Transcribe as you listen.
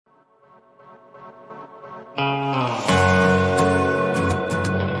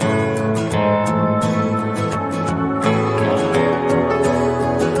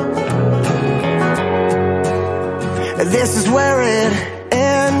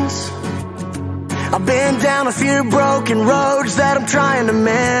I've been down a few broken roads that I'm trying to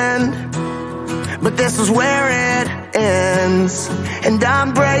mend, but this is where it ends, and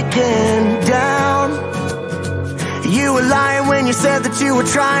I'm breaking down. You were lying when you said that you were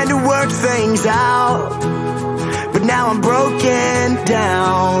trying to work things out, but now I'm broken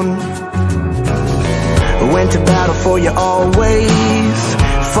down. I went to battle for you always,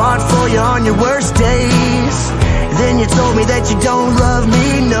 fought for you on your worst days. Then you told me that you don't love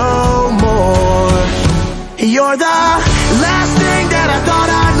me no more. You're the last thing that I thought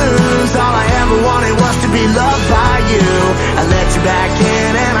I'd lose. All I ever wanted was to be loved by you. I let you back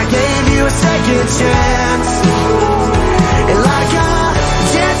in and I gave you a second chance. And like a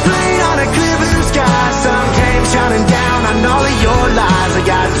jet plane on a clear blue sky, sun came shining down on all of your lies. I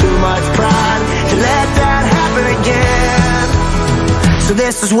got too much pride to let that happen again. So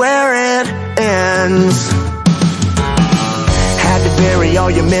this is where it ends. Had to bury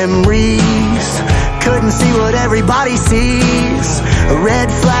all your memories, couldn't see what everybody sees. A red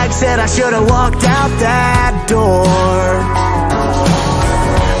flag said I should have walked out that door.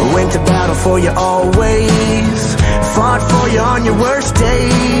 I went to battle for you always, fought for you on your worst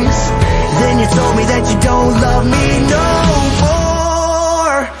days. Then you told me that you don't love me no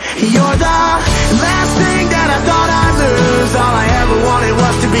more. You're the last thing that I thought I'd lose. All I ever wanted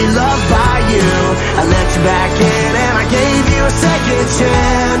was to be loved by you. I let you back in and I gave you a second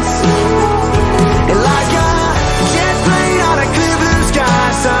chance. And like a jet plane on a clear blue sky,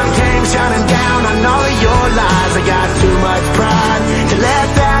 sun came shining down on all of your lies. I got too much pride to let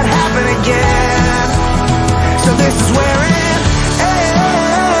that happen again. So this is where it ends.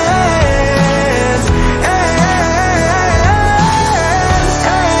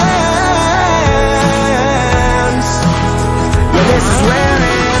 Yeah, this is where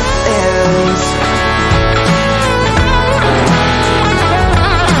it ends.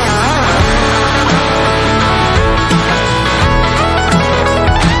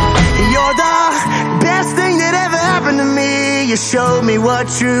 You showed me what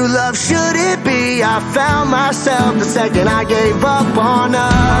true love should it be. I found myself the second I gave up on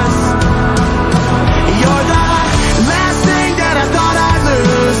us. You're the last thing that I thought I'd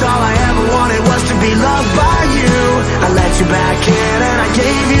lose. All I ever wanted was to be loved by you. I let you back in and I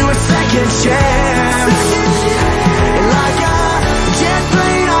gave you a second chance. And like a jet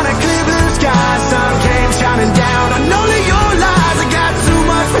plane on a clear blue sky, sun came shining down on all of your lies. I got too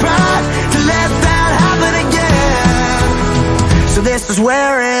much pride to let that happen again. So this is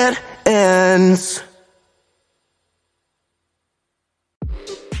where it ends.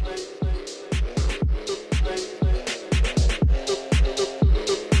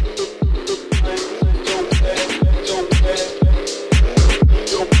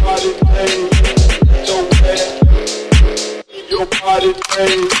 Your body,